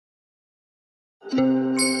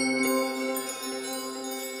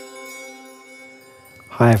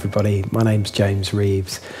Hi everybody, my name's James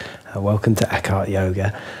Reeves. Welcome to Eckhart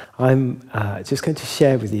Yoga. I'm just going to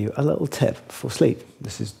share with you a little tip for sleep.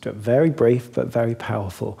 This is very brief but very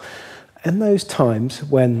powerful. In those times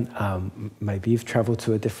when maybe you've travelled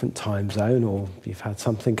to a different time zone or you've had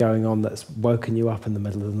something going on that's woken you up in the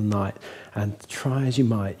middle of the night, and try as you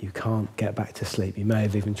might, you can't get back to sleep. You may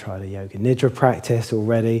have even tried a yoga nidra practice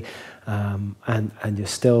already, and you're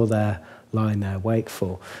still there, lying there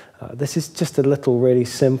wakeful. This is just a little really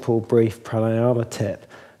simple, brief pranayama tip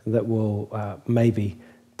that will maybe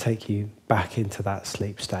take you back into that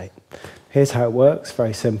sleep state. Here's how it works,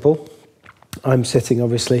 very simple. I'm sitting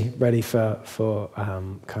obviously ready for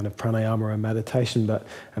kind of pranayama and meditation, but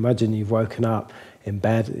imagine you've woken up in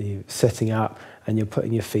bed, you're sitting up and you're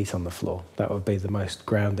putting your feet on the floor. That would be the most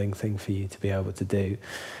grounding thing for you to be able to do.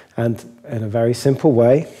 And in a very simple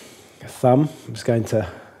way, thumb is going to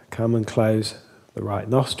come and close the right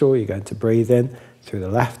nostril. You're going to breathe in through the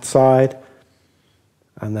left side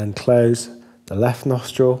and then close the left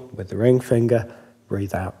nostril with the ring finger,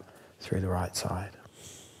 breathe out through the right side.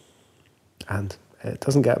 And it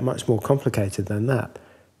doesn't get much more complicated than that.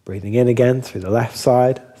 Breathing in again through the left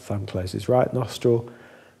side, thumb closes right nostril,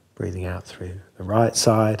 breathing out through the right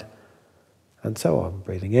side, and so on.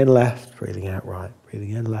 Breathing in left, breathing out right, breathing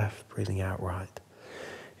in left, breathing out right.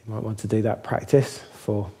 You might want to do that practice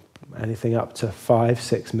for anything up to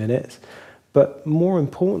 5-6 minutes. But more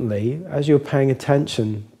importantly, as you're paying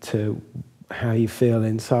attention to how you feel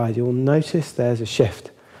inside, you'll notice there's a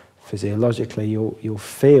shift. Physiologically, you'll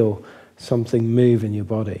feel something move in your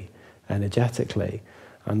body energetically,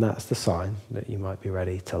 and that's the sign that you might be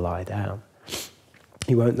ready to lie down.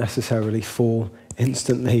 You won't necessarily fall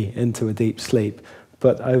instantly into a deep sleep,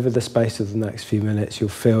 but over the space of the next few minutes,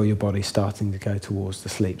 you'll feel your body starting to go towards the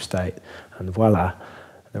sleep state, and voila,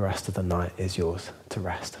 the rest of the night is yours to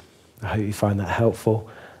rest. I hope you find that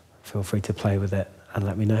helpful. Feel free to play with it and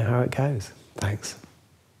let me know how it goes. Thanks.